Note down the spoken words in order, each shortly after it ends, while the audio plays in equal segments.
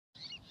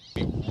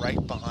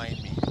right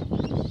behind me,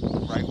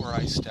 right where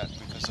I step,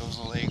 because those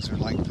little eggs are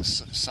like the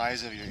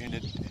size of your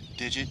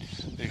digit.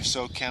 They're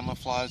so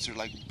camouflaged. They're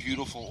like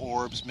beautiful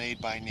orbs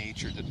made by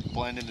nature that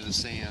blend into the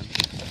sand.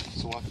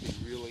 So we'll have to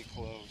be really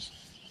close.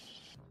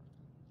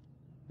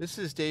 This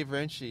is Dave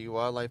Renshie,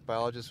 wildlife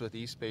biologist with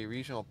East Bay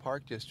Regional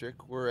Park District.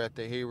 We're at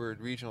the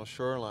Hayward Regional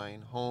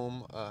Shoreline,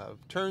 home of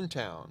Tern,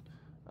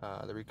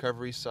 the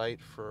recovery site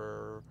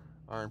for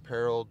our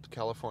imperiled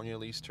California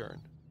least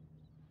tern.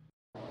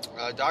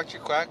 Dr.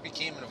 Quack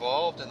became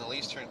involved in the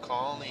least tern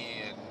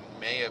colony in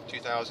May of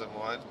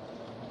 2001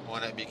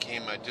 when it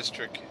became a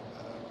district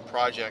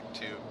project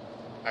to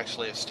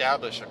actually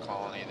establish a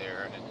colony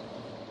there. And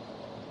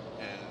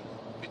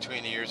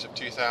between the years of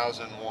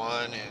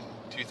 2001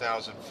 and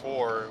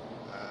 2004,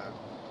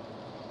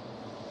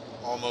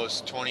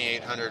 almost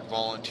 2,800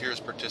 volunteers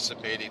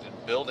participated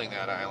in building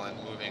that island,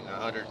 moving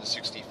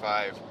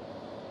 165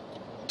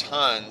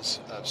 tons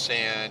of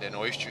sand and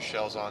oyster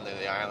shells onto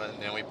the island.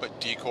 And then we put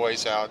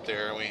decoys out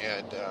there. We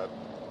had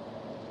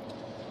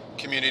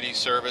community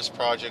service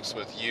projects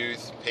with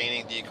youth,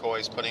 painting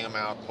decoys, putting them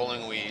out,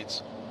 pulling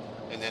weeds.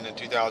 And then in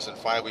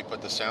 2005 we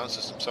put the sound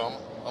system. So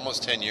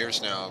almost 10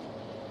 years now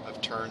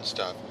of tern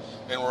stuff.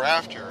 And we're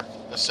after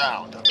the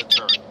sound of the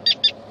tern.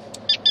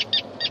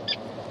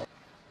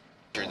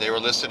 They were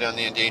listed on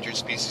the endangered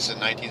species in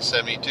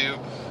 1972.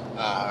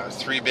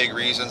 3 big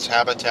reasons: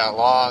 habitat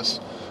loss,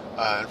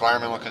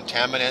 environmental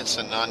contaminants,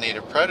 and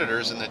non-native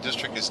predators. And the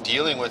district is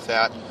dealing with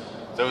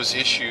those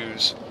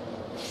issues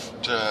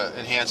to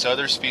enhance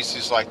other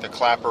species like the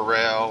clapper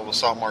rail, the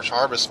salt marsh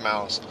harvest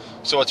mouse.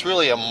 So it's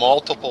really a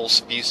multiple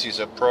species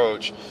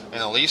approach, and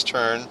the least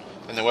tern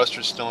and the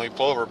western snowy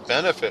plover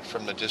benefit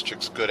from the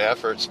district's good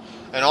efforts.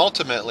 And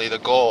ultimately the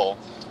goal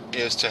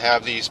is to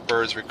have these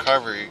birds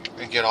recover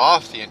and get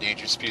off the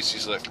endangered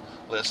species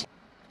list.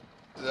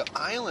 The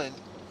island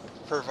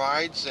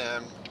provides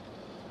them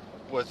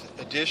with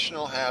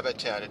additional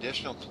habitat,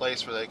 additional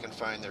place where they can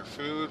find their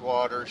food,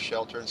 water,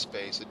 shelter, and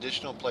space,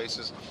 additional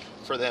places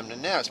for them to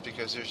nest,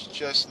 because there's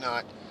just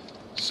not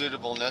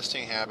suitable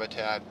nesting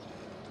habitat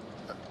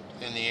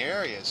in the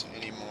areas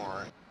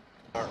anymore.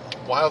 Our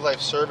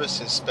wildlife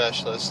services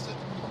specialist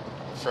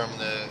from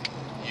the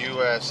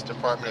U.S.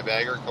 Department of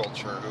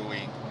Agriculture, who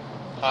we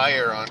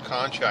hire on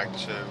contract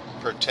to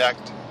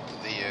protect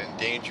the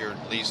endangered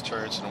least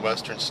terns and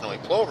western snowy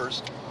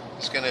plovers,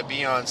 is going to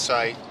be on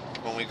site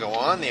when we go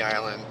on the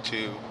island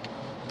to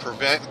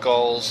prevent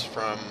gulls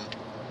from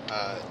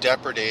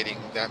depredating.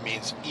 That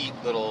means eat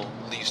little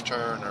least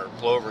tern or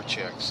plover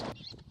chicks.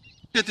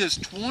 Look at this,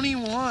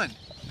 21,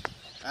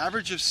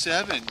 average of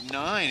 7,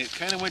 9. It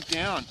kind of went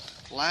down.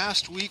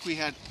 Last week we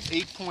had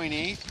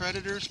 8.8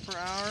 predators per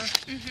hour.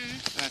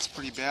 That's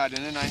pretty bad.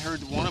 And then I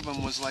heard one of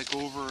them was like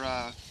over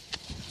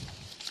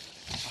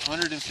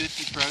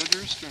 150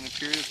 predators during a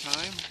period of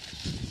time.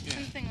 Yeah.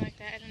 Something like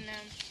that, I don't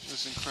know. It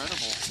was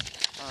incredible.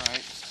 All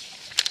right.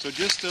 So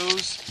just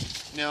those.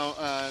 Now,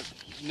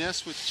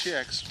 nests with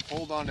chicks.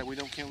 Hold on that we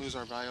can't lose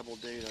our valuable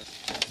data.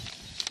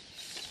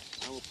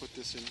 I will put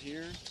this in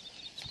here.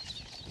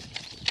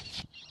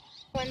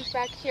 Ones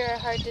back here are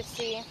hard to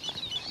see.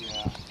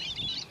 Yeah.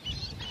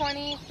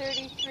 20,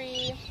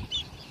 33.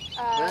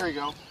 There we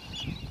go.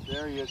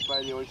 There he is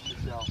by the oyster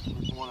shell.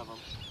 There's one of them.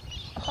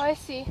 Oh, I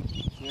see.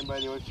 See him by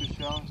the oyster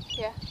shell?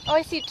 Yeah. Oh,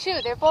 I see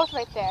 2. They're both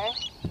right there.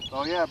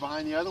 Oh yeah,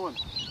 behind the other one.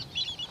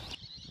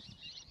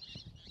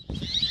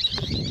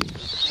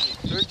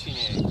 13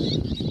 eggs.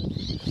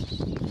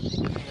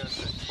 Hang on a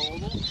sec.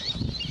 Total.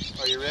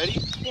 Are you ready?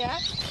 Yeah.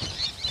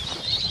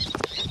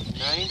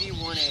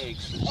 91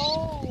 eggs.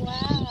 Oh,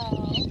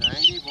 wow.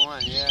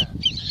 91, yeah.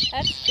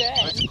 That's good.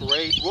 That's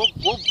great.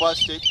 We'll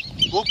bust it.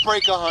 We'll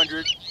break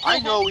 100. I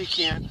know we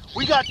can.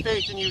 We got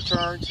faith in you,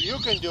 Tern, so you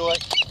can do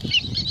it.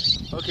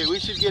 Okay, we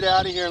should get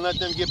out of here and let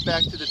them get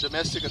back to the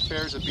domestic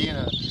affairs of being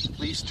a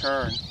least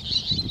tern.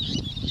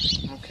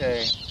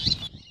 Okay.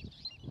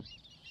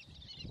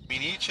 I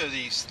mean, each of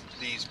these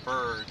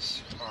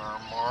birds are a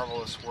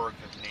marvelous work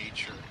of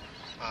nature.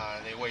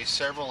 They weigh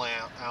several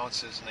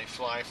ounces, and they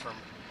fly from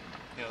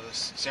the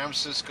San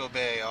Francisco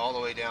Bay all the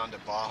way down to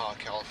Baja,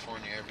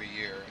 California every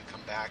year, and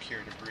come back here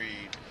to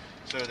breed.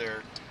 So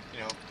they're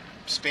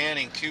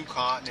spanning 2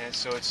 continents.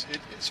 So it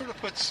sort of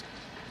puts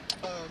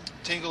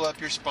tingle up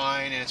your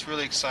spine, and it's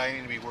really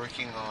exciting to be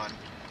working on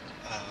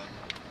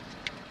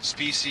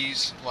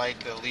species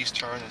like the least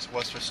tern and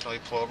western snowy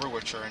plover,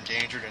 which are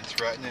endangered and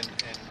threatened,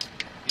 and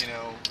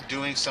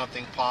doing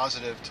something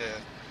positive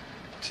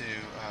to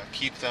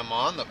keep them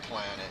on the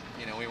planet.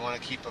 We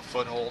want to keep a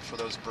foothold for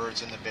those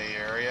birds in the Bay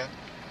Area.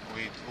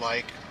 We'd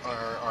like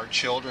our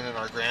children and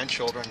our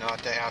grandchildren not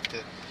to have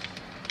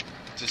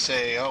to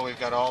say, oh, we've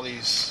got all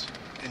these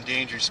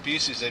endangered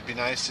species. It'd be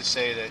nice to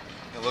say that,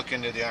 look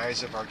into the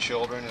eyes of our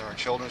children and our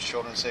children's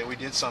children and say we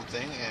did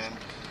something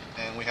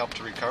and we helped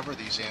to recover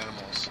these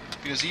animals.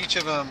 Because each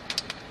of them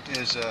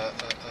is a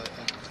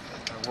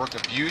work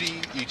of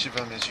beauty. Each of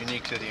them is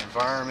unique to the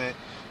environment.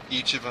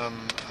 Each of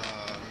them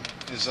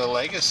is a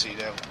legacy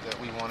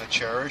that we want to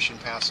cherish and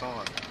pass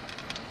on.